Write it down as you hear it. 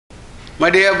My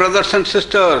dear brothers and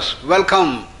sisters,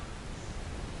 welcome.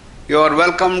 You are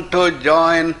welcome to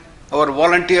join our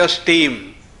volunteers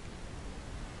team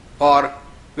for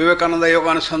Vivekananda Yoga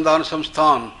Anusandhana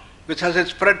Samsthan, which has it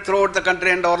spread throughout the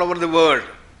country and all over the world.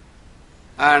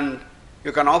 And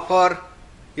you can offer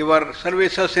your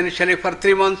services initially for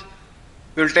 3 months.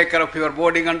 We will take care of your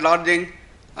boarding and lodging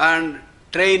and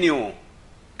train you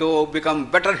to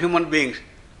become better human beings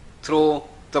through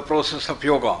the process of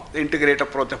yoga, the integrated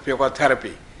approach of yoga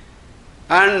therapy.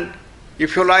 And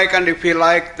if you like and if we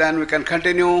like, then we can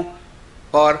continue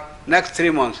for next 3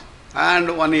 months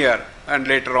and 1 year and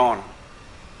later on.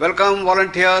 Welcome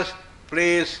volunteers,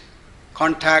 please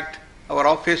contact our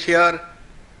office here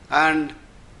and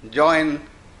join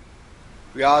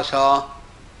Vyasa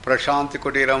Prashanti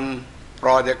Kutiram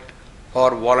project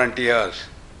for volunteers.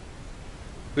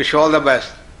 Wish you all the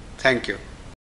best. Thank you.